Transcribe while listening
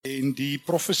En die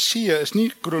profeseë is nie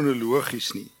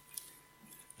kronologies nie.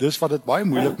 Dis wat dit baie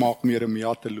moeilik maak om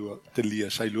Jeremia te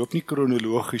lees. Hy loop nie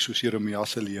kronologies soos Jeremia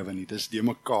se lewe nie, dis de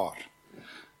mekaar.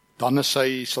 Dan is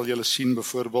hy, sal julle sien,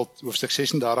 byvoorbeeld hoofstuk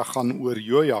 36 gaan oor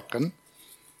Jojakin,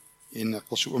 en ek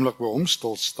wil so oomblik by hom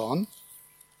stil staan,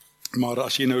 maar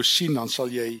as jy nou sien, dan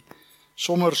sal jy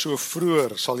sommer so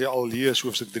vroeër, sal jy al lees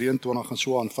hoofstuk 23 en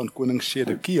so aan van koning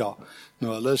Sedekia.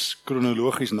 Nou hulle is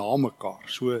kronologies na mekaar,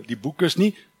 so die boek is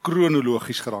nie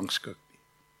kronologies gerangskik nie,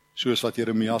 soos wat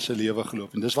Jeremia se lewe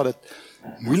geloop, en dis wat dit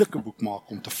moeilike boek maak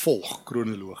om te volg,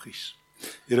 kronologies.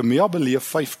 Jeremia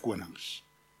beleef 5 konings.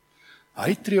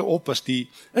 Hy tree op as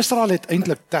Israel het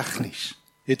eintlik tegnies,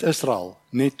 het Israel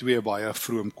net 2 baie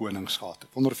vroom konings gehad.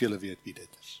 Ek wonder of julle weet wie dit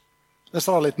is.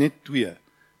 Israel het net 2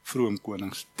 vroom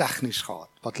konings tegnies gehad,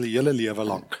 wat hulle hele lewe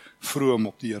lank vroom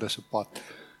op die Here se pad,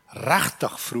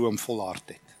 regtig vroom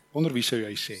volhard het. Wonder wie sou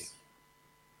jy sê?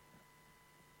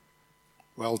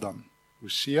 Well done.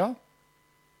 Hosea,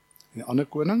 en die ander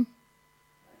koning?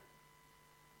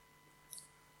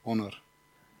 Wonder.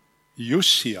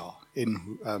 Josia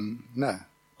en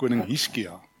koning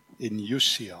Hiskia en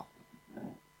Josia.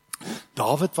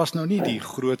 David was nou nie die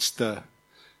grootste.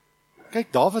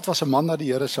 Kyk, David was 'n man na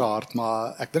die Here se hart,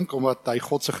 maar ek dink omdat hy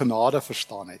God se genade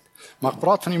verstaan het. Maar ek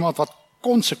praat van iemand wat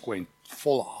konsekwent,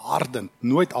 volhardend,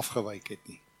 nooit afgewyk het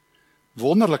nie.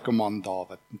 Wonderlike man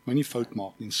David, moet my nie fout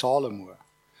maak nie, Salomo.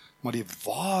 Maar die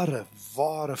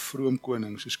ware vroom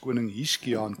koning, soos koning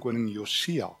Hiskia en koning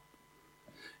Josia.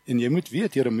 En jy moet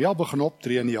weet, Jeremia begin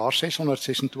optree in die jaar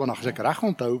 626, as ek reg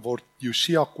onthou, word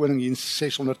Josia koning in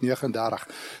 639,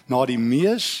 na die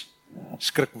mees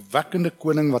skrikwekkende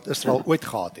koning wat Israel ooit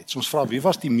gehad het. So ons vra, wie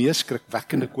was die mees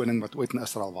skrikwekkende koning wat ooit in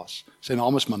Israel was? Sy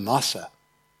naam is Manasse.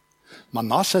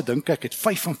 Manasse, dink ek, het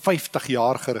 55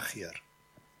 jaar geregeer.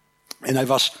 En hy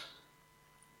was,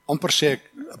 amper sê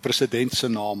ek, 'n president se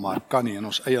naam, maar kan nie in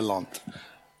ons eie land,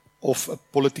 of 'n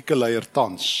politieke leier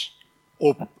tans,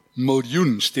 op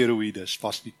miljoen steroïdes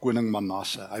was die koning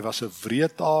Manasse. Hy was 'n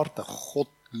wreedaard, 'n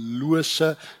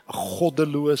godlose, 'n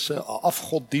goddelose, 'n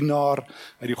afgoddienaar,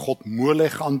 hy het die god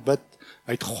Molech aanbid,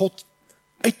 hy het God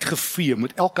uitgevee,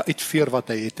 met elke uitveer wat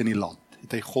hy het in die land,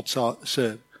 het hy God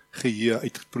se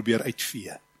geheue probeer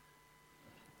uitvee.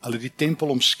 Hulle het die tempel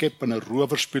omskep in 'n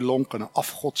rowerspelonk, in 'n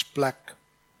afgodsplek.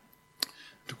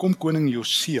 Toe kom koning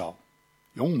Josia,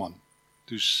 jongman,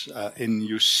 en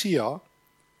Josia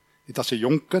het as 'n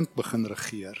jong kind begin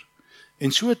regeer,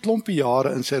 en so 'n klompie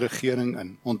jare in sy regering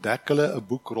in, ontdek hulle 'n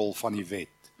boekrol van die wet.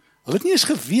 Hulle het nie eens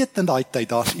geweet in daai tyd,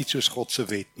 daar's iets soos God se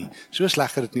wet nie. So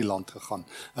sleg het dit in die land gegaan.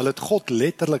 Hulle het God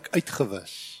letterlik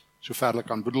uitgewis, sover hulle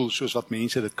kan bedoel, soos wat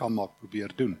mense dit kan maar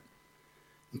probeer doen.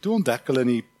 En toe ontdek hulle in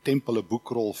die tempel 'n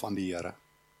boekrol van die Here.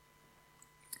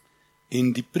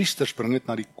 En die priesters bring dit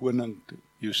na die koning toe,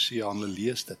 Josia, en hulle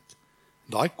lees dit.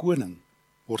 Daai koning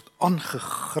word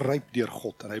aangegryp deur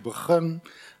God, en hy begin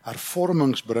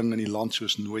hervormings bring in die land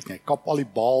soos nooit nie. Hy kap al die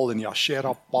Baal en die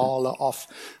Asherah pale af,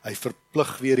 hy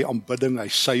verplig weer die aanbidding, hy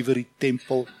suiwer die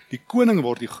tempel. Die koning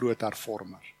word die groot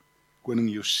hervormer, koning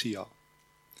Josia.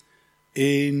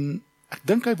 En ek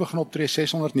dink hy begin optree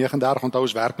 639, onthou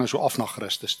ons werk nou so af na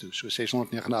Christus toe, so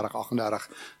 639, 38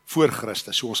 voor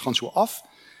Christus, so ons gaan so af,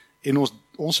 en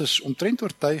ons is omtrent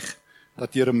oortuig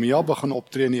dat Jeremia begin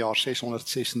optree in die jaar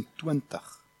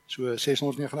 626, so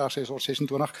 639,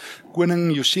 626,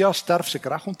 koning Josia sterf, as ek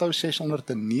reg onthou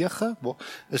 609,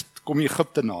 kom die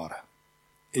Egiptenare,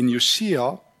 en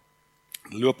Josia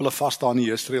loop hulle vas daar in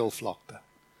die Israelvlakte,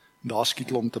 en daar skiet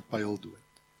hulle om te pyl dood.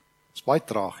 Dit is baie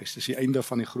tragies, dit is die einde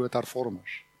van die groot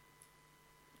hervormers.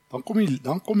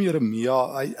 Dan kom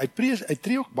Jeremia, hy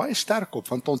tree ook baie sterk op,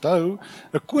 want onthou,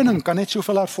 'n koning kan net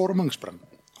soveel hervormings bring,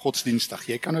 godsdienstig.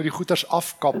 Jy kan nou die goeders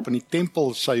afkap en die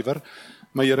tempel suiwer,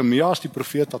 maar Jeremia is die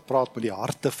profeet wat praat met die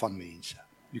harte van mense.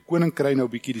 Die koning kry nou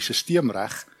 'n bietjie die stelsel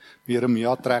reg, maar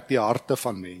Jeremia trek die harte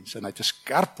van mense, en hy het 'n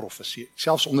skerp profesie,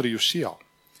 selfs onder Josia.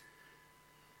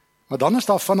 Maar dan is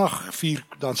daar vinnig 4,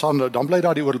 dan bly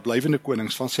daar die oorblywende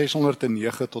konings van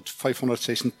 609 tot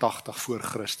 586 voor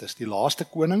Christus. Die laaste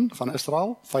koning van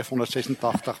Israel,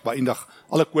 586, beëindig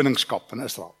alle koningskap in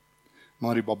Israel.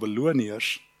 Maar die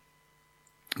Babiloniërs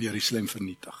Jerusalem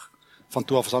vernietig. Van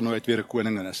toe af is daar nooit weer 'n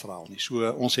koning in Israel nie.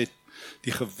 So ons het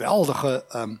die geweldige,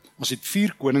 ons het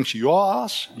 4 konings,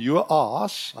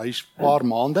 Joas, hy is 'n paar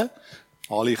maande,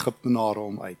 haal die Egiptenare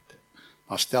hom uit.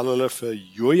 Dan stel hulle vir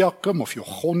Jojakim of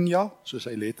Jogonja, soos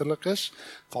hy letterlik is,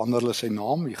 verander hulle sy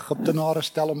naam, die Egiptenare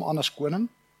stel hom aan as koning.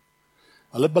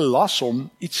 Hulle belas hom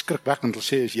iets skrikwekkend, hulle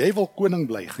sê, as jy wil koning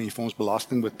bly, gaan jy vir ons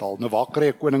belasting betaal. Nou waar kry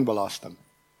 'n koning belasting?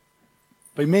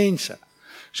 By mense.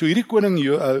 So hierdie koning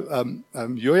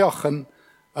Jojakim,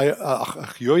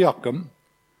 Jojakim,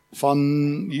 van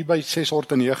hier by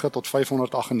 609 tot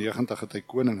 598 het hy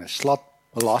koning, slat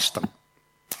belasting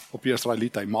op die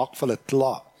Israeliete, hy maak vir hulle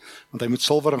klaar, want hy moet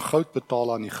silwer en goud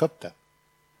betaal aan Egipte.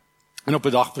 En op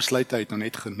 'n dag besluit hy het nou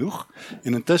net genoeg,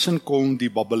 en intussen kom die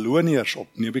Babyloniërs op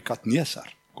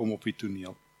Nebukadnesar, kom op die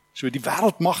toneel. So die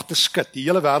wêreldmagte skud, die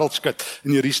hele wêreld skud,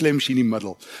 en Jerusalem is in die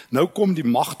middel. Nou kom die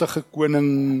magtige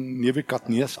koning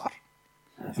Nebukadnesar,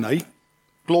 en hy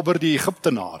klobber die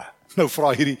Egiptenare. Nou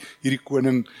vra hierdie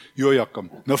koning Jojakim,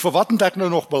 nou vir wat moet ek nou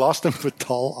nog belasting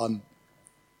betaal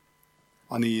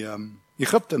aan die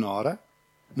Egiptenare?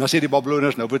 Nou sê die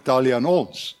Babyloniërs, nou betaal jy aan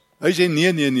ons. Hy sê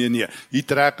nee, hier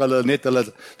trek hulle net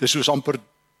dis soos amper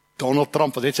Donald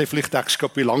Trump, wat net sy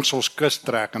vliegtuigskip hier langs ons kus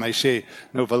trek, en hy sê,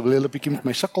 nou wil julle 'n bietjie met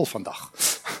my sukkel vandag.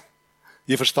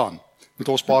 Jy verstaan, met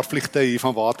ons paar vliegtuie hier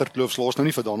van Waterkloofs los nou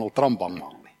nie vir Donald Trump bang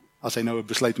maak nie, as hy nou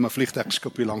besluit om 'n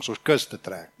vliegtuigskip hier langs ons kus te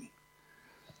trek nie.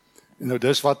 En nou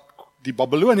dis wat die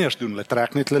Babyloniërs doen, hulle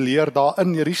trek net hulle leer daar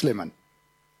in Jerusalem in.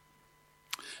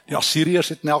 Die Assiriërs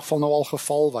het in elk geval nou al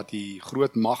geval, wat die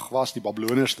groot mag was, die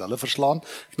Babyloniërs het hulle verslaan.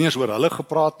 Ek het nie eens oor hulle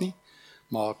gepraat nie,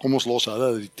 maar kom ons los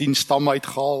hulle, die 10 stamme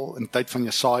uitgehaal, in tyd van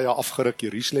Jesaja afgeruk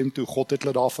Jerusalem toe, God het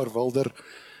hulle daar verwilder,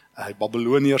 die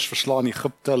Babyloniërs verslaan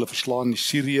Egipte, hulle verslaan die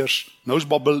Syriërs, nou is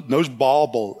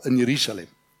Babel in Jerusalem.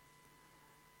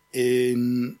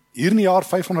 En hier in die jaar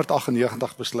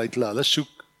 598 besluit hulle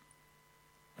soek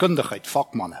kundigheid,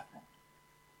 vakmanne.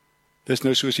 Dis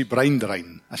nou soos die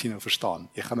breindrein, as jy nou verstaan.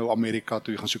 Jy gaan nou Amerika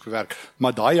toe, jy gaan soek vir werk.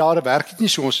 Maar daai jare werk dit nie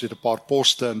so, ons het 'n paar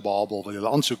poste in Babel wat jy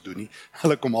aansoek doen nie.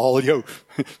 Hulle kom haal jou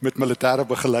met militêre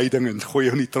begeleiding en gooi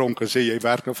jou in die tronk en sê jy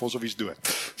werk nou vir ons of jy's dood.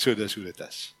 So dis hoe dit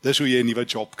is. Dis hoe jy 'n nuwe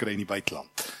job kry in die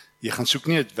buiteland. Jy gaan soek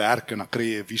nie uit werk en dan kry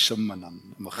jy 'n visum en dan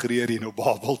migreer jy nou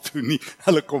Babel toe nie.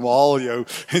 Hulle kom haal jou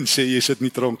en sê jy sit in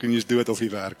die tronk en jy's dood of jy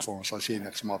werk vir ons, as jy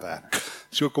niks maar werk.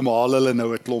 So kom haal hulle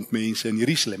nou 'n klomp mense in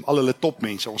Jerusalem, al hulle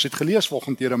topmense. Ons het gelees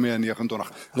volgens Jeremia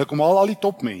 29. Hulle kom haal al die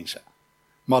topmense.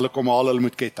 Maar hulle kom haal hulle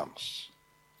met kettinge.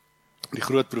 Die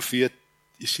groot profeet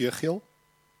Esegiel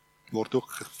word ook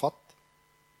gevat.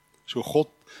 So God,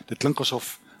 dit klink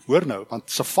asof, hoor nou, want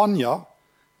Stefanja,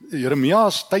 Jeremia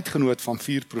is tydgenoot van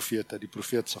 4 profete, die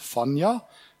profeet Stefanja,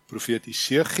 profeet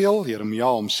Esegiel, Jeremia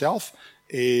homself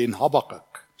en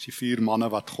Habakuk. Dis die 4 manne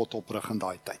wat God oprig in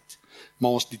daai tyd.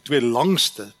 Maar ons die 2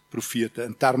 langste profete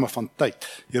in terme van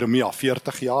tyd, Jeremia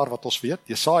 40 jaar wat ons weet,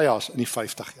 Jesaja is in die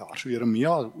 50 jaar. So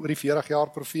Jeremia oor die 40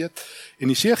 jaar profeet en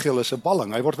Esegiel is 'n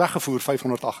balling, hy word weggevoer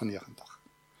 598.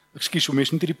 Ekskuus, so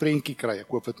mense moet hierdie prentjie kry. Ek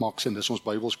hoop dit maak sin. Dis ons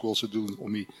Bybelskool se doel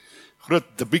om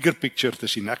the bigger picture te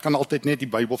sien. Ek kan altyd net die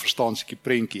Bybel verstaan as ek die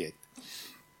prentjie het.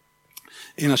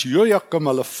 En as Jojakim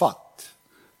hulle vat,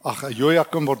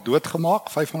 Jojakim word doodgemaak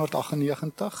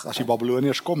 598. As die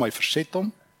Babyloniërs kom, hy verset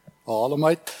hom, haal hom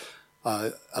uit.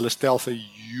 Hulle stel vir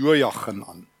Jojagin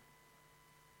aan.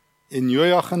 En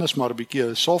Jojagin is maar 'n bietjie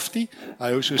 'n softie.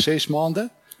 Hy hou so 6 maande,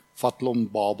 vat hom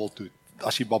Babel toe.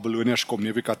 As die Babyloniërs kom,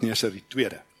 Nebukadnesar die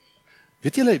 2de.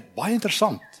 Weet julle, baie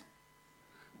interessant.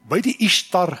 By die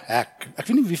Ishtar-hek, ek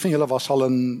weet nie wie van julle was al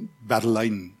in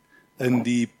Berlyn, in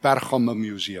die Pergamum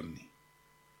Museum nie.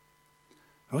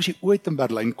 Nou as jy ooit in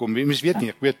Berlyn kom, mens weet nie,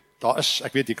 ek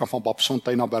weet jy kan van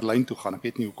Babsfontein na Berlyn toe gaan, ek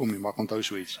weet nie hoekom nie, maar ek onthou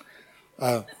so iets.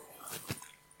 Ek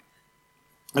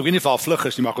weet nie of daar 'n vlug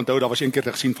is nie, maar ek onthou daar was een keer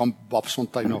te gesien van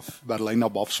Babsfontein of Berlyn na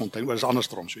Babsfontein, oor is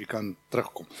andersom, so jy kan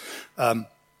terugkom.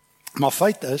 Maar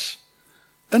feit is,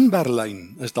 in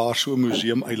Berlyn is daar so 'n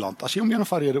museum-eiland. As jy om een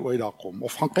of ander rede ooit daar kom,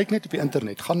 of gaan kyk net op die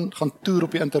internet, gaan toer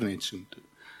op die internet soheen toe.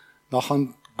 Dan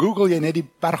gaan Google jy net die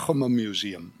Pergamum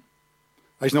Museum.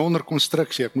 Hy's nou onder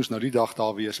konstruksie, ek moes nou die dag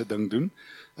daar wees 'n ding doen.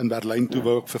 In Berlyn toe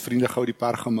wou ek vir vriende gou die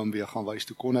Pergamum weer gaan wys,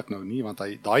 toe kon ek nou nie, want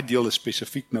daai deel is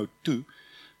spesifiek nou toe.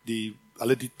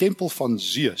 Hulle die tempel van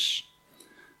Zeus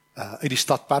uit die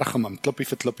stad Pergamum, klippie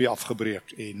vir klippie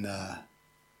afgebreek en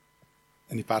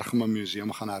in die Pergamum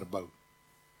Museum gaan herbou.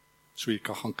 So jy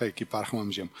kan gaan kyk, die Pergamum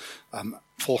Museum.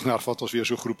 Volgende jaar vat ons weer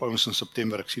so 'n groep ouens in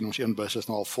September. Ek sien ons een bus is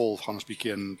nou al vol, gaan ons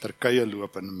bietjie in Turkye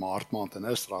loop in Maart maand in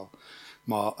Israel.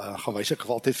 Maar gaan wys ek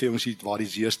altyd vir ons waar die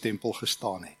Zeus tempel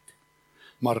gestaan het.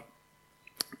 Maar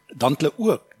dan hulle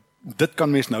ook, dit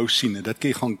kan mens nou sien en dit kan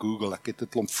jy gaan Google. Ek het 'n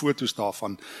klomp foto's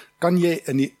daarvan. Kan jy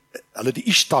in hulle die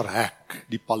Ishtar-hek,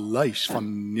 die paleis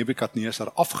van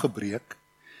Nebukadnesar afgebreek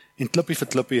en klippie vir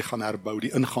klippie gaan herbou,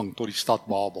 die ingang tot die stad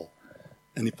Babel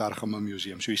in die Pergamum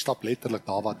Museum. So jy stap letterlik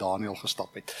daar waar Daniël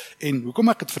gestap het. En hoekom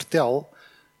ek dit vertel,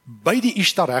 by die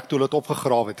Ishtar-hek toe hulle dit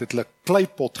opgegrawe het, het hulle 'n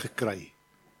kleipot gekry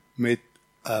met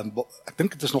ek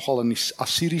dink dit is nogal in die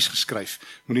Assiriërs geskryf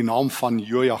met die naam van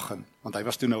Jojagin, want hy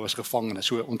was toe nou as gevangene.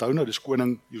 So onthou nou, dis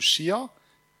koning Josia,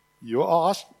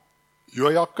 Joas,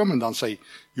 Jojakim, en dan sy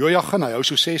Jojagin, hy hou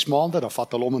so 6 maande, dan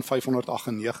vat hulle hom in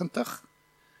 598,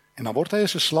 en dan word hy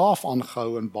as 'n slaaf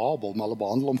aangehou in Babel, maar hulle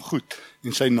behandel hom goed,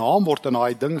 en sy naam word in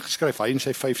daai ding geskryf, hy en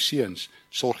sy 5 seuns,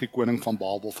 sorg die koning van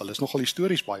Babel vir hulle. Is nogal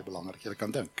histories baie belangrik, jy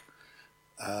kan dink.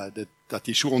 Dat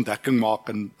jy so ontdekking maak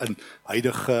in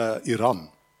huidige Iran,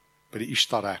 by die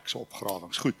Ishtarek se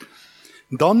opgrawings. Goed.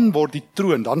 Dan word die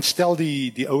troon, dan stel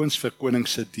die ouens vir koning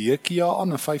Sedekia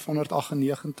aan in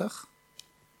 598.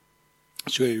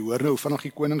 So jy hoor nou hoe vinnig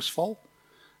die konings val,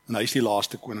 en hy is die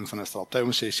laaste koning van Israel. Party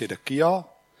ouens sê Sedekia,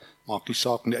 maak die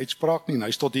saak in die uitspraak nie, en hy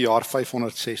is tot die jaar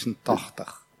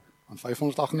 586. Aan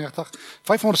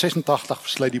 586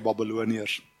 versluit die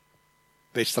Babiloniërs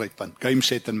wedstrydpunt, game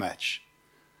set and match.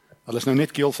 Hulle is nou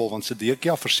net keelvol, want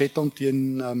Sedekia verset hom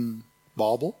teen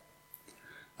Babel.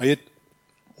 Hy het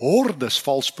hordes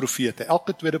vals profete.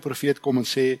 Elke tweede profeet kom en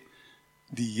sê,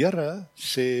 die Here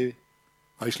sê,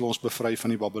 hy sal ons bevry van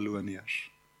die Babiloniërs.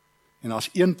 En daar's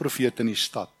een profeet in die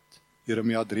stad,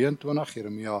 Jeremia 23,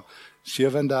 Jeremia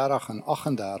 37 en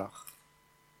 38,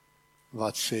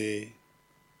 wat sê,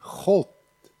 God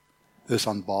is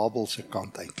aan Babel se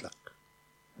kant eintlik.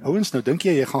 Ouens, nou dink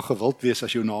jy gaan gewild wees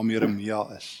as jou naam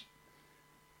Jeremia is.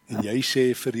 En jy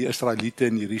sê vir die Israeliete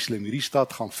in Jerusalem, hierdie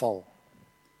stad gaan val.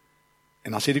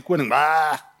 En dan sê die koning,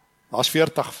 daar's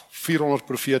 400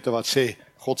 profete wat sê,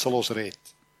 God sal ons red.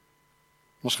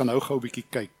 Ons gaan nou gou 'n bietjie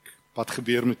kyk, wat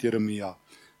gebeur met Jeremia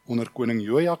onder koning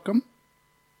Jojakim,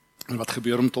 en wat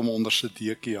gebeur met hom onder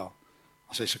Sedekia,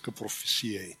 as hy sulke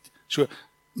profeseë het. So,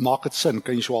 maak dit sin,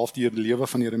 kan jy so half die lewe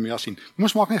van Jeremia sien. Kom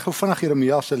ons maak net gou vinnig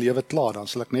Jeremia se lewe klaar, dan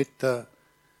sal ek net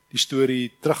die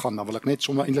storie teruggaan, dan wil ek net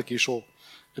sommer eintlik hierso,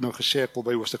 ek het nou gesê, ek wil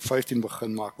by hoofstuk 15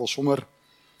 begin, maar ek wil sommer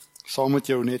saam met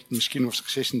jou net, miskien hoofstuk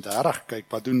 36 kyk,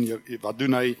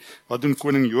 wat doen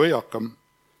koning Jojakim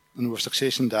in hoofstuk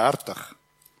 36,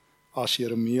 as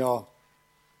Jeremia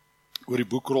oor die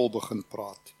boekrol begin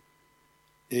praat,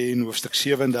 en hoofstuk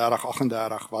 37,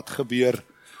 38, wat gebeur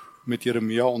met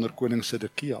Jeremia onder koning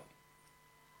Sedekia.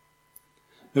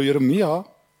 Nou Jeremia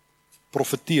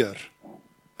profeteer,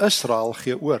 Israel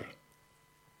gee oor,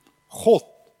 God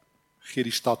gee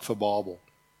die stad vir Babel.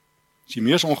 Dis die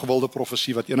mees ongewilde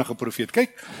profesie wat enige profeet.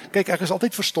 Kyk, ek is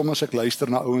altyd verstom as ek luister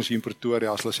na ouens hier in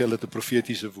Pretoria, as hulle sê hulle het 'n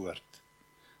profetiese woord.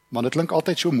 Maar dit klink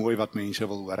altyd so mooi wat mense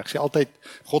wil hoor. Ek sê altyd,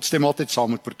 God stem altyd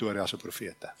saam met Pretoria se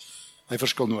profete. Hy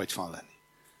verskil nooit van hulle nie.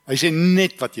 Hy sê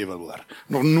net wat jy wil hoor.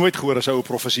 Nog nooit gehoor as hy 'n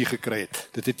profesie gekry het.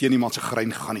 Dit het teen iemand se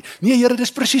grein gegaan nie. Nee, Here,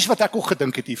 dis presies wat ek ook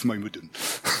gedink het U vir my moet doen.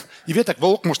 Jy weet, ek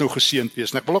wil ook mos nou geseënd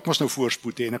wees en ek wil ook mos nou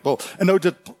voorspoed hê en ek wil nou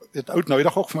dit oud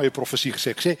noudag ook vir my 'n profesie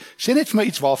gesê. Ek sê net vir my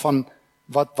iets waarvan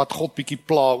wat God bietjie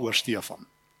pla oor Stephan.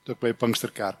 Toe ek by 'n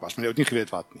Pinksterkerk was, maar jy het nie geweet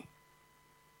wat nie.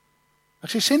 Ek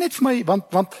sê net vir my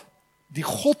want die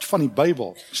God van die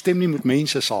Bybel stem nie met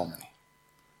mense saam nie.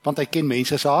 Want hy ken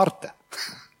mense se harte.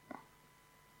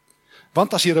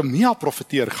 Want as Jeremia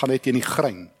profeteer, gaan hy teen die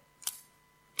grein.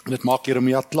 En dit maak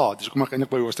Jeremia klaar. Dis hoekom ek eintlik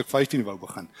by hoofstuk 15 wou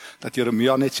begin. Dat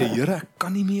Jeremia net sê, Here, ek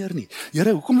kan nie meer nie.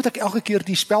 Here, hoekom moet ek elke keer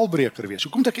die spelbreker wees?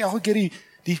 Hoekom moet ek elke keer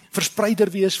die verspreider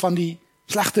wees van die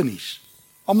slegte nuus?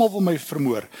 Almal wil my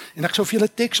vermoor. En ek sou vir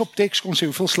julle teks op teks kon sê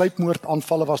hoeveel sluipmoord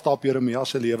aanvalle was daar op Jeremia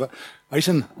se lewe. Hy's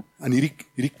in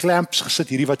hierdie clamps gesit,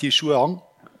 hierdie wat jy so hang.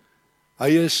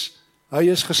 Hy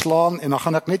is geslaan en dan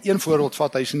gaan ek net een voorbeeld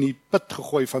vat, hy is in die put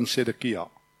gegooi van Sedekia.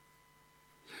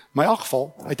 Maar in elk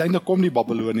geval, uiteindelik kom die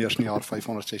Babiloniërs in die jaar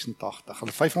 586.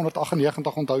 Hulle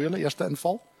 598 onthou julle eerste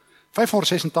inval.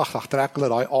 586 trek hulle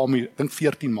daai army, dink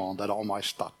 14 maande daar om daai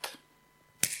stad.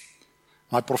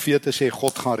 Maar profete sê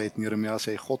God gaan red, Jeremia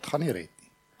sê God gaan nie red nie.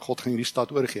 God gaan hierdie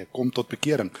stad oorgee, kom tot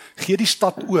bekering. Gee die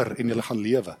stad oor en julle gaan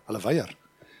lewe. Hulle weier.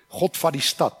 God vat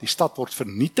die stad word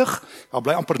vernietig, daar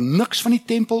bly amper niks van die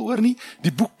tempel oor nie,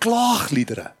 die boek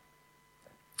klaagliedere.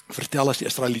 Vertel as die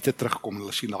Israeliete terugkom,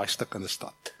 hulle sien daai stuk in die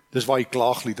stad. Dis waar jy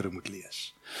klaagliedere moet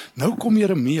lees. Nou kom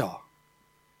Jeremia,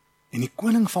 en die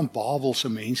koning van Babel se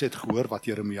mense het gehoor wat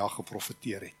Jeremia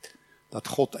geprofeteer het, dat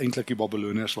God eintlik die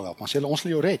Babiloniërs wil help. Maar sê hulle, ons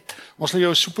wil jou red, ons wil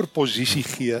jou 'n superposisie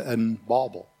gee in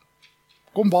Babel.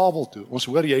 Kom Babel toe, ons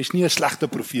hoor jy is nie 'n slegte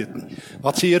profeet nie.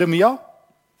 Wat sê Jeremia?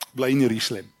 Bly in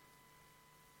Jerusalem.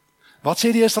 Wat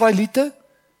sê die Israeliete?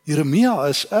 Jeremia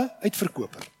is 'n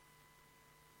uitverkoper.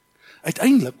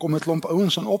 Uiteindelik kom 'n klomp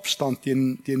ouens in opstand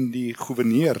teen die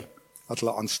goewerneur wat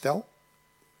hulle aanstel.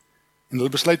 En hulle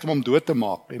besluit om hom dood te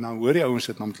maak. En dan hoor die ouens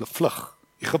dit, dan moet hulle vlug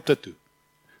Egipte toe.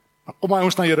 Dan kom hy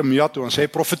ons na Jeremia toe en sê,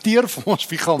 profeteer vir ons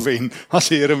wie gaan wen. Dan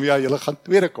sê Jeremia, julle gaan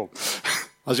tweede kom.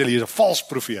 Dan sê hulle, hier is 'n vals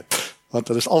profeet. Want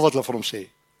dit is al wat hulle vir hom sê.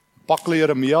 Pak hulle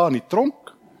Jeremia in die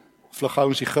tronk, vlug hy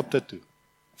ons Egipte toe.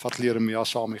 Vat Jeremia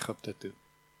saam Egipte toe.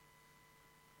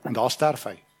 En daar sterf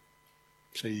hy.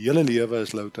 Sy hele lewe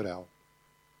is louter hel.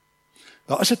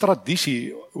 Daar is 'n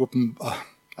tradisie op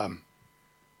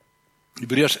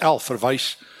Hebreërs 11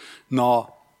 verwys na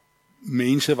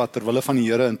mense wat ter wille van die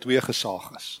Here in twee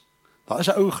gesaag is. Daar is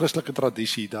 'n ou Christelike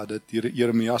tradisie dat dit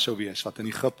Jeremia sou wees wat in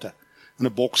Egipte in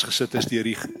 'n boks gesit is deur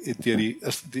die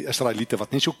Israeliete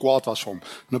wat net so kwaad was vir hom,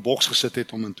 in 'n boks gesit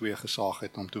het, hom in twee gesaag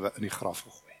het, hom toe in die graf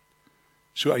gegooi het.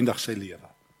 So eindig sy lewe.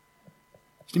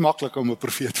 Dit is nie maklik om 'n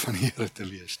profeet van die Here te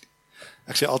wees nie.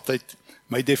 Ek sê altyd,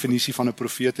 my definisie van 'n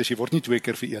profeet is, jy word nie 2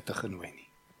 keer vir ete genooi nie.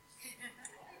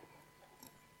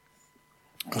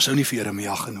 Ons sou nie vir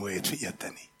Jeremia genooi het vir ete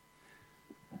nie.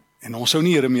 En ons sou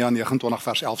nie Jeremia 29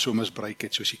 vers 11 so misbruik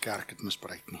het, soos die kerk het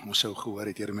misbruik nie. Ons sou gehoor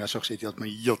het, Jeremia sou gesê, jy het my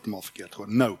heeltemal verkeerd gehoor.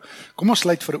 Nou, kom ons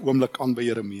sluit vir 'n oomblik aan by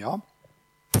Jeremia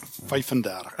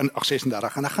 36,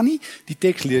 en ek gaan nie die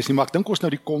teks lees nie, maar ek dink ons nou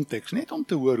die konteks, net om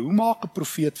te hoor, hoe maak 'n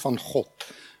profeet van God,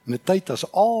 in 'n tyd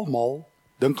as almal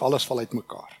dink alles val uit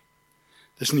mekaar.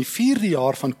 Dis in die 4de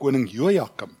jaar van koning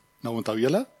Jojakim, nou onthou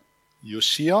julle,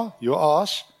 Josia,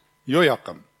 Joas,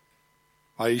 Jojakim,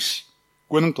 hy is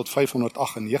koning tot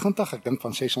 598, ek dink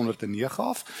van 609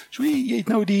 af, so jy het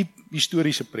nou die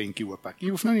historiese prentjie hoop ek, jy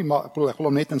hoef nou nie, maar ek wil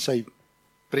hom net in sy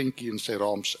prentjie en sy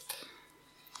raam sit.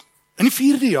 In die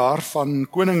 4de jaar van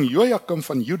koning Jojakim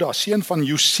van Juda, seun van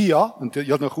Josia, want jy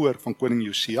het nou gehoor van koning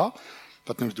Josia,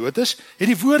 wat nou dood is, het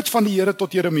die woord van die Here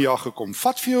tot Jeremia gekom,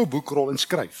 vat vir jou 'n boekrol en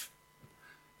skryf.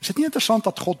 Is dit nie interessant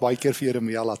dat God baie keer vir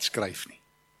Jeremia laat skryf nie?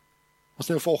 Ons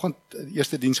het nou volgende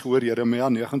eerste diens gehoor, Jeremia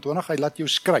 29, hy laat jou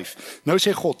skryf. Nou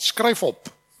sê God, skryf op,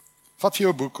 vat vir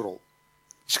jou 'n boekrol.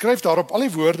 Skryf daarop al die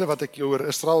woorde wat ek jou oor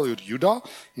Israel, oor Juda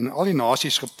en al die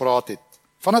nasies gepraat het,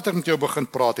 vandat ek met jou begin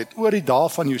praat het, oor die dae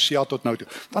van Josia tot nou toe.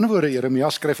 Met ander woorde, Jeremia,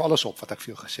 skryf alles op wat ek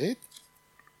vir jou gesê het.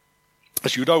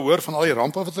 As Juda hoor van al die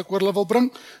rampe wat ek oor hulle wil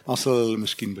bring, dan sal hulle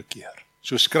miskien bekeer.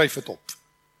 So skryf dit op.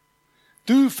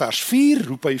 Toe vers 4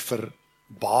 roep hy vir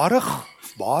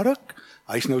Barak,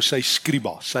 hy is nou sy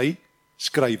skriba, sy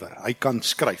skrywer, hy kan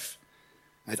skryf.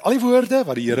 Hy het al die woorde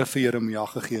wat die Here vir Jeremia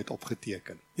gegee het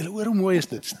opgeteken. Julle hoor hoe mooi is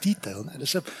dit, dis detail, dit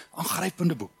is 'n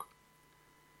aangrypende boek.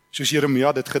 Soos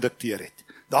Jeremia dit gedikteer het.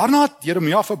 Daarna het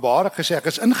Jeremia vir Barak gesê, ek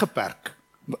is ingeperk.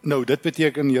 Nou, dit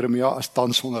beteken Jeremia is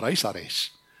tans onder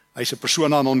huisarrest. Hy is 'n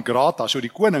persona non grata, so die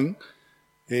koning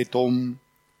het hom,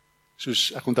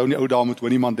 soos ek onthou in die ou dae met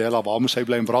Winnie Mandela, waar moes hy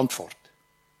bly in Brandfort?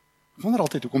 Ek wonder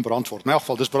altyd hoekom Brandfort, in elk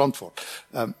geval, dis Brandfort.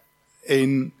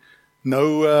 En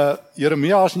nou,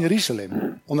 Jeremia is in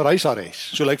Jerusalem, onder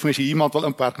huisarrest. So lyk vir my, as jy iemand wil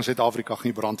inperk in Suid-Afrika,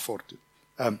 gaan jy Brandfort toe.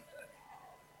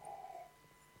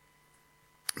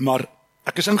 Maar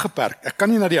ek is ingeperk, ek kan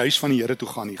nie na die huis van die Here toe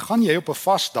gaan nie. Gaan jy op 'n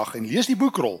vasdag en lees die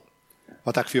boekrol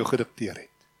wat ek vir jou gedikteer het.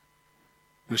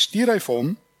 Nou stuur hy vir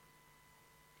hom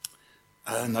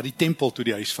na die tempel toe,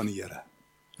 die huis van die Here.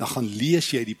 Dan gaan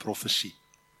lees jy die profesie.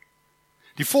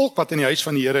 Die volk wat in die huis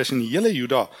van die Here is in die hele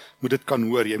Juda moet dit kan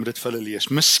hoor, jy moet dit vir hulle lees.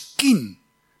 Miskien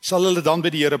sal hulle dan by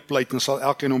die Here pleit en sal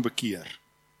elkeen hom bekeer.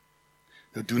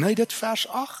 Nou doen hy dit vers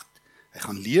 8. Hy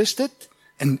gaan lees dit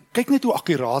en kyk net hoe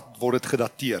akkuraat word dit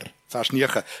gedateer. Vers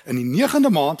 9. In die 9de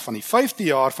maand van die 5de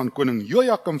jaar van koning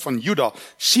Jojakim van Juda,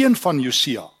 seun van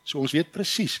Josia. So ons weet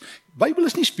presies. Bybel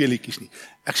is nie speelietjies nie.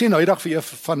 Ek sê nou die dag vir jou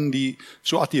van die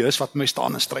so ateïs wat my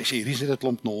staan en stry sê hierdie is net 'n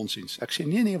klomp nonsens. Ek sê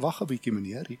nee, wag 'n bietjie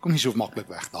meneer, jy kom nie so maklik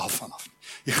weg daarvan af nie.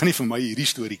 Jy gaan nie vir my hierdie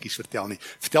storieetjies vertel nie.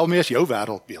 Vertel my as jou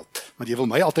wêreldbeeld, want jy wil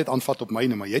my altyd aanvat op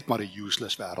myne, maar jy het maar 'n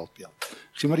useless wêreldbeeld.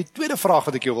 Ek sê maar die tweede vraag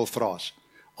wat ek jou wil vra is,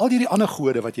 al hierdie ander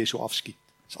gode wat jy so afskiet,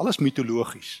 is alles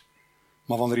mitologies.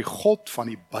 Maar wanneer die God van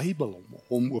die Bybel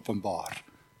hom openbaar,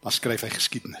 dan skryf hy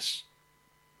geskiedenis.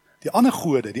 Die ander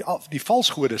gode, die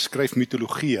valsgode skryf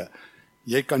mitologie.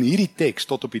 Jy kan hierdie teks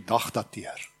tot op die dag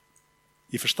dateer.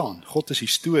 Jy verstaan, God is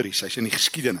histories, hy's in die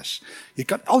geskiedenis. Jy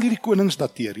kan al hierdie konings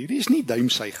dateer. Hierdie is nie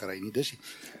duimsuigery nie, dis nie.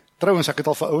 Trouwens, ek het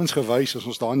al vir ouens gewys as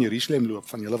ons daar in Jerusalem loop,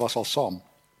 van julle was al saam.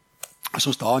 As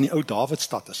ons daar in die ou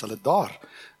Dawidstad is, hulle daar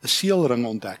 'n seelring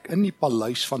ontdek in die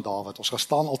paleis van Dawid. Ons gaan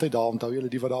staan altyd daar, onthou julle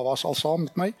die wat daar was al saam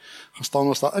met my? Gaan staan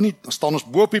ons daar dan staan ons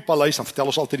bo op die paleis, dan vertel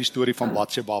ons altyd die storie van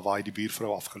Batseba waar hy die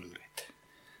buurvrou afgeloer het.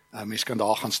 Mens kan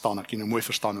daar gaan staan, ek kan nou mooi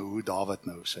verstaan hoe Dawid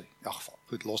nou sê. In elk geval,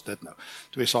 goed, los dit nou.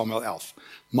 2 Samuel 11.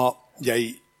 Maar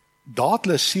jy daad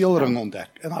hulle seelring ontdek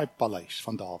in daai paleis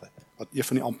van Dawid, wat een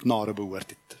van die amptenare behoort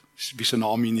het. Wie se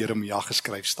naam in Jeremia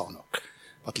geskryf staan ook,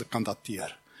 wat hulle kan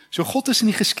dateer. So God is in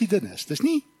die geskiedenis, dis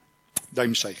nie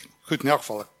duimsuig nie. Goed, in elk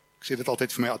geval, ek sê dit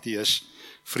altyd vir my ateïs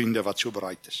vriende wat so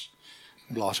bereid is.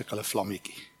 Blaas ek hulle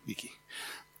vlammetjie, bietjie.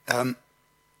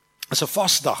 Is 'n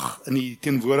vasdag in die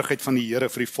teenwoordigheid van die Here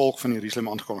vir die volk van Jerusalem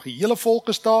aangekondig. Die hele volk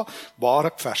is daar,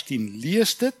 Barak vers 10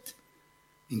 lees dit,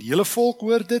 en die hele volk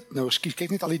hoor dit. Nou,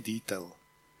 kyk net al die detail.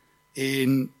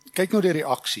 En kyk nou die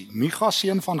reaksie. Micha,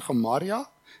 seun van Gemaria,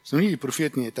 is nou nie die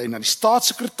profeet nie, het hy na die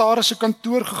staatssekretaris se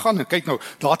kantoor gegaan, en kyk nou,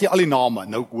 daar het jy al die name,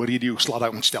 nou hoor jy die hoe slaat hy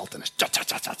ontsteltenis,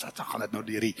 gaan dit nou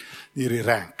deur die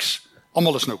ranks,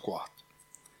 almal is nou kwaad.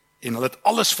 En hulle het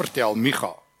alles vertel,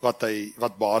 Micha,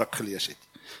 wat Barak gelees het.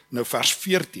 Nou vers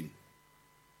 14,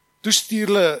 toe stuur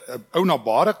hulle 'n ou na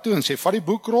Barak toe, en sê, vat die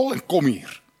boekrol, en kom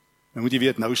hier. Nou moet jy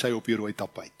weet, nou is hy op die rooi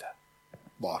tapuite,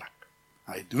 Barak.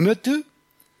 Hy doen dit toe,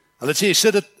 hulle sê,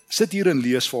 sit hier en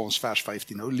lees vir ons vers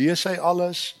 15. Nou lees hy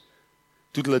alles,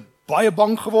 toe het hulle baie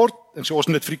bang geword, en so ons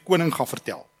moet dit vir die koning gaan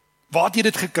vertel. Waar het jy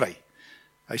dit gekry?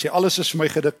 Hy sê, alles is vir my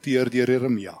gedikteer deur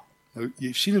Jeremia. Nou,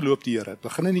 jy sien hoe loop die Here,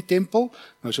 begin in die tempel,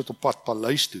 nou sit op pad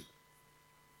paleis toe.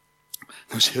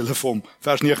 Nou sê hulle vir hom,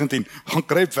 vers 19, gaan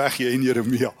kruip weg jy en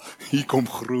Jeremia, hier kom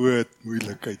groot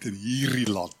moeilikheid in hierdie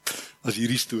land, as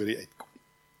hierdie storie uitkom.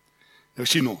 Nou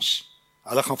sien ons,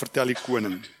 hulle gaan vertel die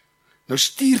koning. Nou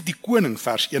stuur die koning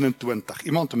vers 21,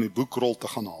 iemand om die boekrol te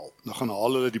gaan haal. Nou gaan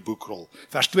haal hulle die boekrol.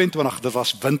 Vers 22, dit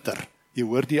was winter. Jy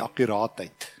hoor die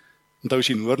akkuraatheid. Onthou is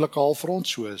die noordelike halfrond,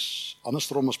 soos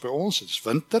andersom as by ons, dit is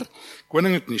winter.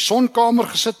 Koning het in die sonkamer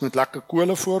gesit met lekker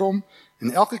kole voor hom,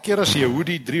 en elke keer as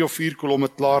Jehudi 3 of 4 kolomme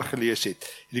klaar gelees het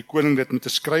die koning dit met 'n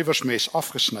skrywersmes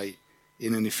afgesny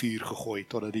en in die vuur gegooi,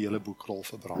 totdat die hele boekrol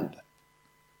verbrand het.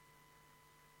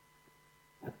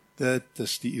 Dit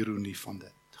is die ironie van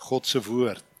dit. God se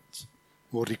woord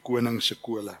word die koning se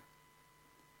kole.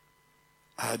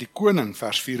 Die koning,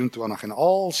 vers 24, en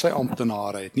al sy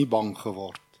amptenare het nie bang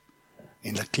geword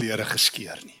en hulle klere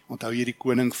geskeur nie. Onthou jy die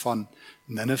koning van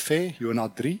Nineve, Jona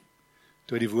 3,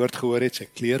 toe hy die woord gehoor het, sy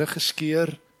klere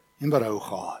geskeur en berou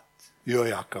gehad.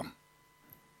 Jojakim,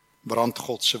 brand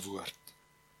God se woord.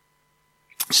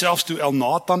 Selfs toe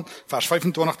Elnatan, vers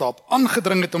 25, daarop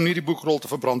aangedring het om nie die boekrol te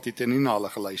verbrand het en nie na hulle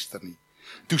geluister nie.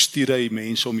 Toe stuur hy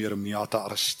mense om Jeremia te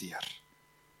arresteer.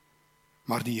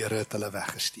 Maar die Here het hulle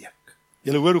weggesteek.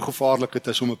 Julle hoor hoe gevaarlik dit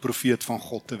is om 'n profeet van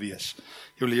God te wees.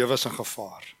 Jou lewe is in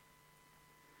gevaar.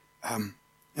 En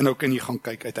nou kan jy gaan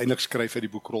kyk, uiteindelik skryf hy die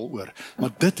boekrol oor.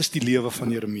 Maar dit is die lewe van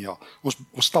Jeremia. Ons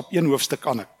stap een hoofstuk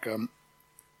aan.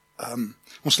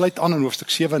 Ons sluit aan in hoofstuk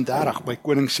 37 by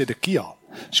koning Sedekia.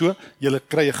 So, julle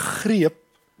kry 'n greep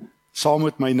saam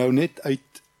met my nou net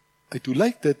uit hoe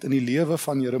lyk dit in die lewe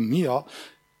van Jeremia,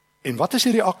 en wat is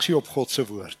die reaksie op God se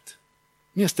woord?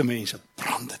 Meeste mense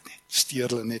brand dit net, steur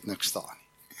hulle net niks daar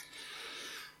nie.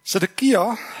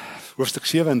 Sedekia, hoofstuk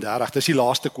 37, dis die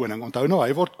laaste koning. Onthou nou,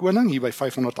 hy word koning hier by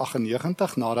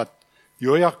 598, nadat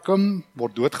Jojakim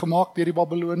word doodgemaak deur die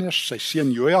Babiloniërs, sy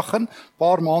seun Jojagin,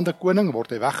 paar maande koning,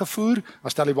 word hy weggevoer,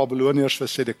 dan stel die Babiloniërs vir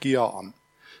Sedekia aan.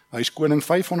 Hy is koning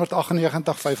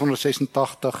 598,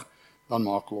 586, dan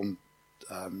maak hom,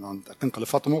 ek dink hulle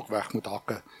vat hom ook weg met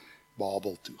hakke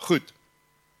Babel toe. Goed.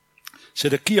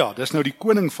 Sedekia, dis nou die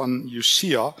koning van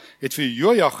Josia, het vir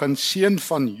Jojagin, seun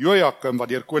van Jojakim, wat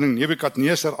deur koning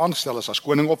Nebukadneser aangestel is as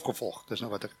koning opgevolg. Dis nou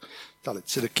wat ek tel het.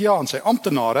 Sedekia en sy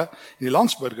amptenare en die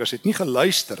landsburgers het nie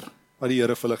geluister wat die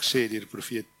Here vir hulle gesê deur die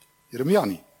profeet Jeremia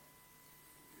nie.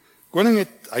 Koning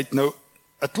het nou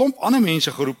 'n klomp ander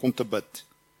mense geroep om te bid.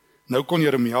 Nou kon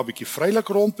Jeremia 'n bietjie vrylik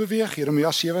rondbeweeg,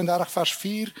 Jeremia 37 vers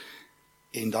 4,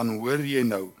 en dan hoor jy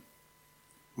nou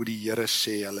hoe die Here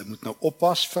sê, hulle moet nou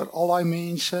oppas vir al daai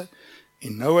mense,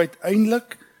 en nou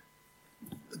uiteindelik,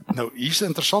 nou hier's 'n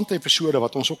interessante episode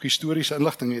wat ons ook historiese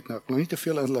inligting het, nou ek wil nie te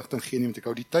veel inligting gee nie, want ek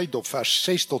hou die tyd op, vers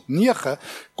 6 tot 9,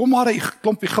 kom maar 'n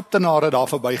klomp Egiptenare daar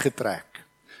verbygetrek.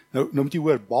 Nou moet jy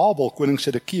hoor, Babel, koning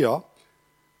Sedekia,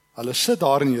 hulle sit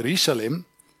daar in Jerusalem,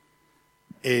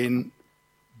 en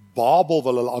Babel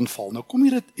wil hulle aanval. Nou kom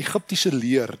hier dit Egiptiese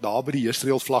leer, daar by die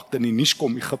Israelvlakte in die nuus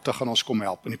kom, Egipte gaan ons kom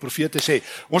help. En die profete sê,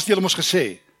 ons het julle mos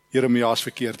gesê, Jeremia is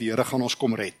verkeerd, die Here gaan ons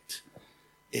kom red.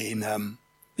 En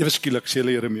ewe skielik sê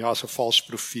hulle Jeremia is 'n vals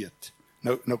profeet.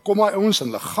 Nou kom hy ouens en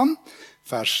hulle gaan,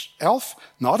 vers 11,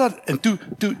 nadat, en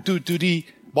toe die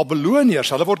Babiloniërs,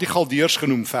 hulle word die Galdeërs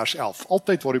genoem, vers 11,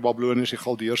 altyd word die Babiloniërs die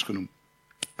Galdeërs genoem.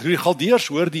 Toe die Galdeërs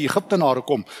hoor die Egiptenare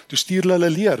kom, toe stuur hulle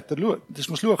leer, dit is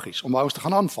mos logies, om ons te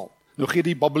gaan aanval. Nou gee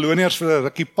die Babiloniërs vir 'n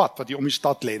rukkie pad, wat hier om die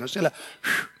stad lê, nou sê hulle,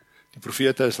 die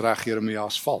profete is reg, Jeremia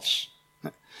is vals.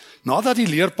 Nadat die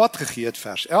leerpad gegee het,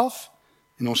 vers 11,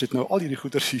 en ons het nou al hierdie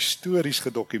goeders histories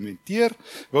gedokumenteer,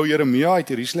 wou Jeremia uit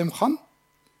Jerusalem gaan,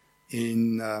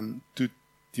 en toe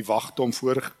die wagte hom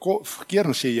voorgekeer,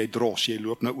 en sê, jy dros, jy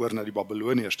loop nou oor na die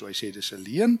Babiloniërs, toe hy sê, dis 'n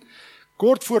leuen,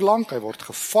 kort voorlang, hy word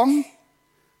gevang,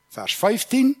 vers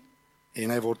 15, en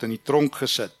hy word in die tronk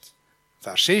gesit.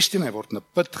 Vers 16, hy word in 'n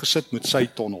put gesit met sy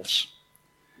tonnels.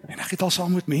 En ek het al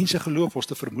saam met mense geloop, ons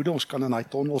te vermoed ons kan in daai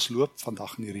tonnels loop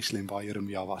vandag in Jerusalem waar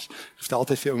Jeremia was. Ek vertel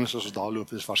altyd vir ouens as ons daar loop,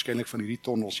 dis waarskynlik van hierdie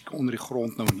tonnels, jy kan onder die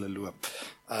grond nou in hulle loop,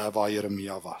 waar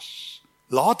Jeremia was.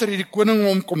 Later het die koning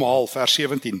hom kom haal, vers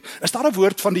 17. Is daar 'n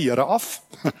woord van die Here af?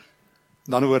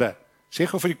 Dan hoor sê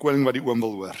gou vir die koning wat die oom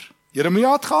wil hoor.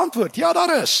 Jeremia het geantwoord, ja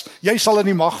daar is. Jy sal in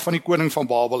die mag van die koning van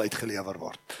Babel uitgelewer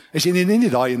word. Hy sê nie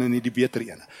daai ene nie, die beter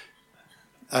ene.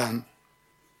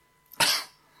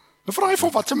 Nou vra hy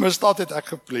vir wat 'n misdaad het ek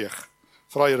gepleeg?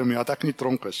 Vra Jeremia, het ek in die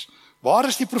tronk is. Waar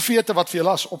is die profete wat vir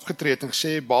julle as opgetree het en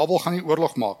gesê Babel gaan nie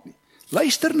oorlog maak nie?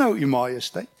 Luister nou, u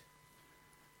majesteit.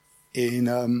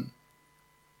 En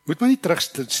moet my nie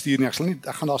terugstuur nie,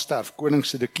 ek gaan daar sterf. Koning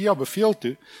Sedekia beveel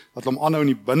toe dat hom aanhou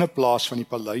in die binneplaas van die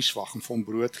paleis wag en vir hom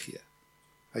brood gee.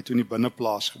 Hy het toe in die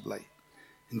binneplaas gebly.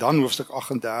 En dan hoofstuk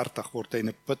 38 word hy in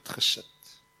 'n put gesit.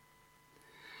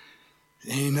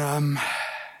 En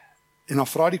dan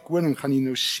vra die koning, gaan jy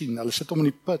nou sien, hulle sit hom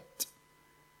in die put.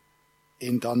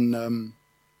 En dan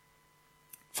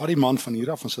vat die man van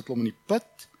hier af en sit hom in die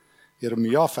put.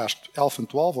 Jeremia vers 11 en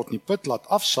 12 word in die put laat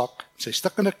afsak, sy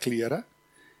stikkende klere,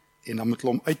 en dan moet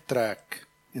hulle hom uittrek,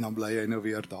 en dan bly hy nou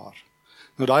weer daar.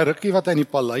 Nou daai rukkie wat hy in die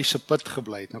paleis se put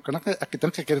gebly het, nou kan ek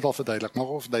dink ek het dit al verduidelik, maar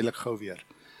of verduidelik gou weer.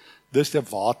 Dis die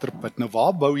waterput. Nou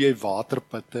waar bou jy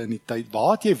waterputte in die tyd?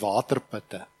 Waar het jy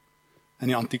waterputte in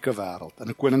die antieke wêreld, in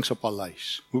 'n koning se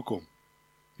paleis? Hoekom?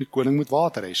 Die koning moet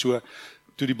water hê. So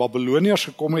toe die Babiloniërs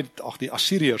gekom het, die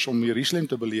Assiriërs om Jerusalem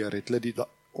te beleer, het hulle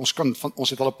ons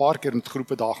het al 'n paar keer met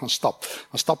groepe daar gaan stap.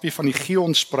 Dan stap jy van die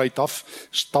Gionspruit af,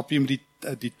 stap jy met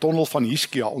die tonnel van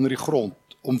Hiskia onder die grond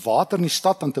om water in die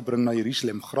stad aan te bring na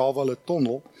Jerusalem. Grawe hulle 'n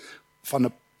tonnel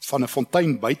van 'n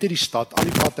fontein buite die stad, al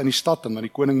die pad in die stad en want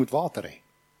die koning moet water hê.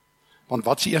 Want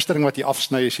wat is die eerste ding wat jy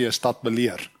afsny as jy 'n stad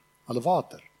beleer? Hulle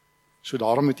water. So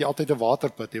daarom het jy altyd 'n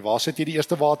waterput. Waar sit jy die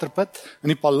eerste waterput? In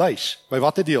die paleis. By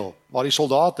watter deel? Waar die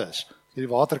soldate is. Jy die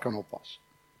water kan oppas.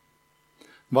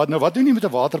 Wat doen jy met 'n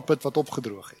waterput wat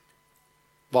opgedroog het?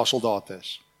 Waar soldate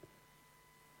is.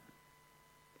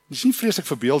 Dis nie vreeslik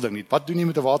verbeelding nie. Wat doen jy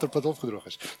met 'n waterput wat opgedroog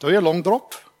is? Toe jy 'n long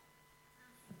drop,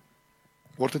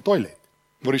 word 'n toilet.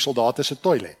 Word die soldate se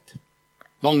toilet.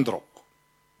 Long drop.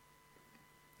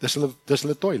 Dis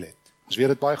hulle toilet. Ons weet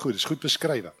dit baie goed, dis goed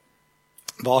beskryf.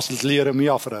 Waar is dit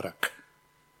Jeremia vir 'n ruk?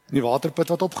 Die waterput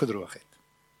wat opgedroog het.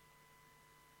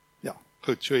 Ja,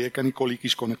 goed, so jy kan die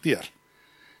kolletjies konnekteer.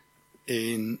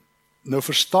 En nou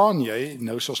verstaan jy,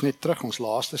 nou is ons net terug ons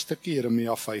laaste stukkie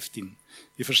Jeremia 15.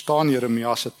 Jy verstaan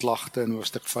Jeremia se klagte in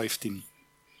hoofstuk 15.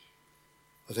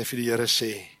 Wat hy vir die Here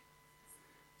sê,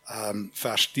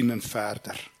 vers 10 en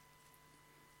verder.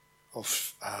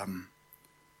 Of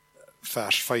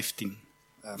vers 15.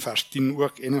 Vers 10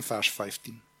 ook en in vers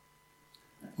 15.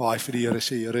 Waar hy vir die Here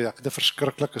sê, Here, ek het 'n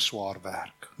verskriklike swaar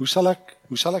werk. Hoe sal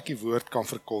ek die woord kan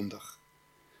verkondig?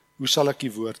 Hoe sal ek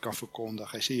die woord kan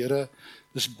verkondig? Hy sê, Here,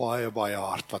 dis baie, baie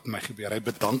hard wat my gebeur. Hy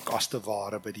bedank as te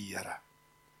ware by die Here.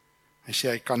 Hy sê,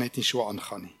 hy kan net nie so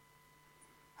aangaan nie.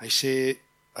 Hy sê,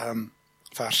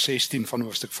 vers 16 van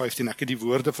hoofstuk 15, ek het die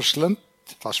woorde verslind,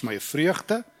 het was my 'n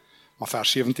vreugde, maar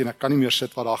vers 17, ek kan nie meer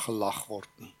sit waar daar gelag word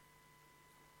nie.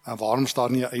 En waarom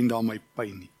staan nie 'n einde aan my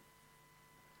pyn nie?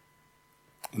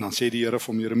 En dan sê die Here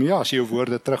vir Jeremia, as jy jou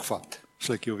woorde terugvat,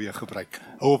 sal ek jou weer gebruik.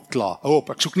 Hou op klaar, hou op,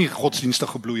 ek soek nie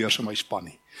godsdienstige bloeiers in my span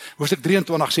nie. Hoofstuk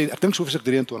 23 sê, ek dink hoofstuk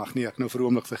 23, nee, ek nou vir 'n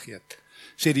oomblik vergeet.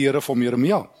 Sê die Here vir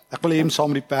Jeremia, ek wil hê jy moet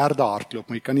saam met die perde hardloop,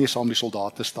 maar jy kan nie saam met die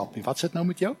soldate stap nie. Wat sit nou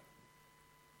met jou?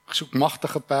 Ek soek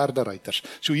magtige perderuiters.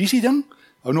 So hier is die ding,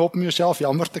 hou nou op om jouself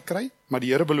jammer te kry, maar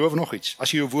die Here beloof nog iets.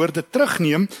 As jy jou woorde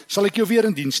terugneem, sal ek jou weer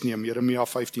in diens neem, Jeremia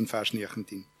 15 vers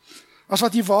 19. As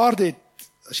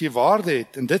jy waarde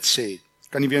het en dit sê,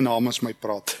 kan jy weer namens my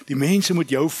praat. Die mense moet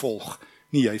jou volg,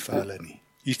 nie jy vir hulle nie.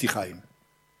 Hier is die geheim.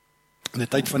 In die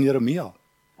tyd van Jeremia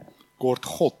kort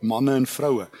God manne en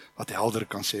vroue wat helder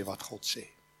kan sê wat God sê.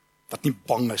 Wat nie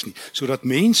bang is nie, sodat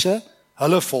mense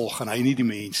hulle volg en hy nie die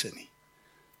mense nie.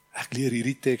 Ek leer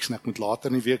hierdie teks en ek moet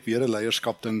later in die week weer 'n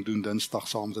leierskap ding doen Dinsdag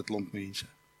saam met 'n klomp mense.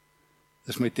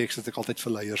 Dis my teks wat ek altyd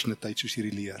vir leiers in 'n tyd soos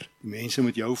hierdie leer. Die mense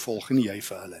moet jou volg en nie jy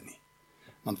vir hulle nie.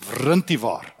 Want wrint die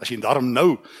waar, as jy daarom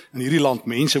nou in hierdie land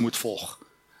mense moet volg,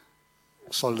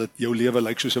 sal dit jou lewe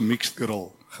lyk soos 'n mixed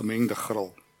grill, gemengde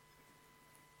grill.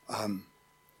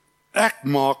 Ek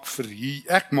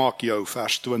maak jou,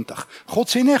 vers 20. God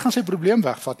sê nie, hy gaan sy probleem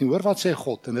wegvat nie. Hoor wat sê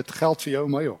God, en dit geld vir jou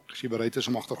en my ook, as jy bereid is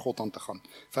om agter God aan te gaan.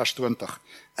 Vers 20.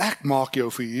 Ek maak jou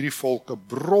vir hierdie volke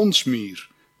bronsmuur,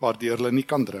 waardeur hulle nie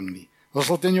kan dring nie. Hulle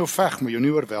sal teen jou veg, maar jou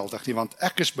nie oorweldig nie, want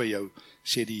ek is by jou,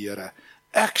 sê die Here.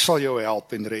 Ek sal jou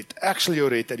help en red. Ek sal jou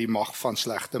red uit die mag van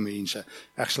slegte mense.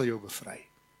 Ek sal jou bevry.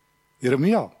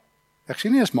 Jeremia, Ek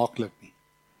sê nie is maklik nie,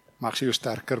 maar ek sê jou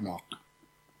sterker maak.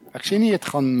 Ek sê nie dit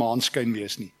gaan maanskyn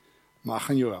wees nie, maar ek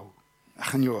gaan jou hou.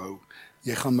 Ek gaan jou hou.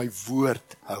 Jy gaan my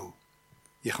woord hou.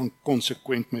 Jy gaan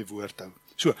konsekwent my woord hou.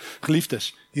 So,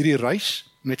 geliefdes, hierdie reis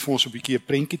net vir ons 'n bietjie 'n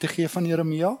prentjie te gee van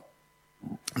Jeremia.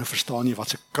 En dan verstaan jy wat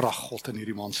se krag God in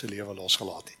hierdie man se lewe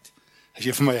losgelaat het. As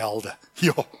jy vir my helde.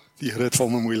 Ja, die Here het vir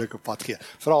my 'n moeilike pad gee.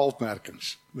 Vra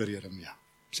opmerkings oor Jeremia.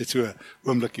 Sit so 'n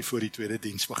oombliekie voor die tweede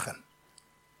diens begin.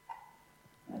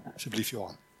 Asseblief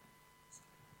Johan.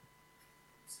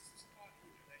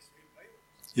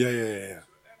 Ja. Ja.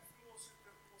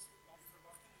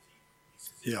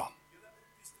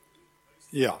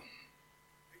 Ja.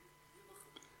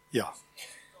 Ja.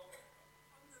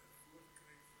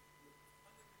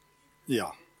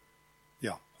 Ja.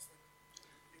 Ja.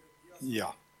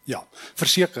 Ja. Ja.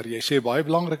 Verseker, jy sê baie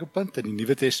belangrike punt in die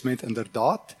Nuwe Testament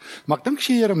inderdaad, maar ek dink as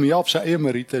jy Jeremia op sy eie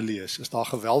meriete lees, is daar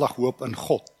geweldig hoop in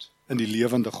God, in die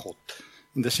lewende God.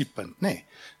 En dis die punt, nê? Nee.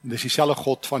 Dis dieselfde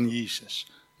God van Jesus.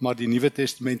 Maar die Nuwe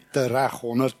Testament tereg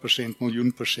 100%,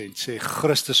 miljoen% sê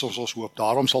Christus ons hoop.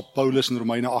 Daarom sal Paulus in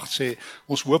Romeine 8 sê,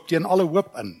 ons hoop teen alle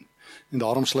hoop in. En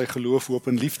daarom sal hy geloof, hoop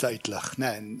en liefde uitlig,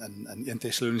 né? In 1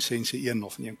 Tessalonisense 1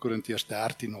 of in 1 Korintiërs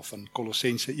 13 of in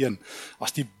Kolossense 1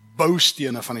 as die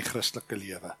boustene van die Christelike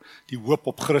lewe. Die hoop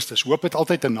op Christus. Hoop het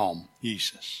altyd 'n naam,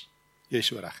 Jesus. Jy is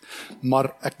so reg.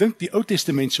 Maar ek dink die Ou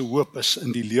Testament se hoop is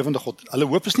in die lewende God. Hulle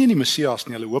hoop is nie in die Messias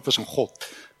nie, hulle hoop is in God.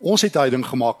 Ons het daai ding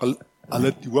gemaak, hulle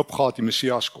het die hoop gehad die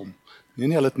Messias kom.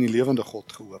 Nee, hulle het in die lewende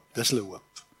God gehoop. Dis hulle hoop.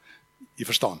 Jy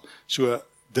verstaan. So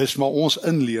dis maar ons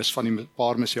inlees van die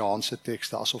paar messiaanse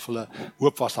tekste asof hulle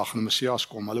hoop was dat 'n Messias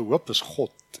kom. Hulle hoop is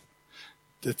God.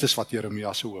 Dit is wat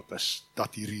Jeremia se hoop is,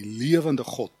 dat hierdie lewende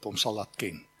God hom sal laat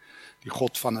ken. Die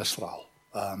God van Israel.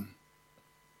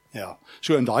 Ja,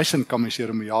 so in daai sin kan mens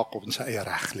Jeremia op in sy eie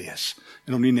reg lees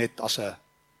en hom nie net as 'n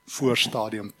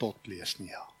voorstadium tot lees nie.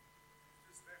 Ja.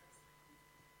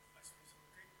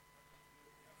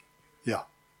 Ja.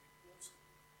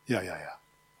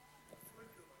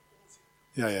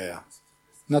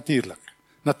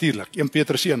 Natuurlik. 1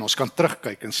 Petrus 1, ons kan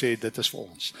terugkyk en sê dit is vir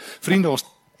ons. Vriende, ons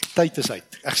tyd is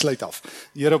uit. Ek sluit af.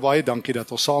 Here, baie dankie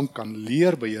dat ons saam kan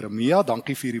leer by Jeremia.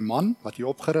 Dankie vir hierdie man wat jy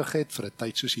opgerig het vir 'n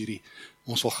tyd soos hierdie.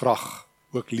 Ons wil graag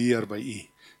ook leer by u.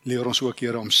 Leer ons ook,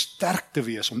 Here, om sterk te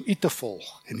wees, om u te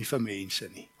volg en nie vir mense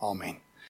nie. Amen.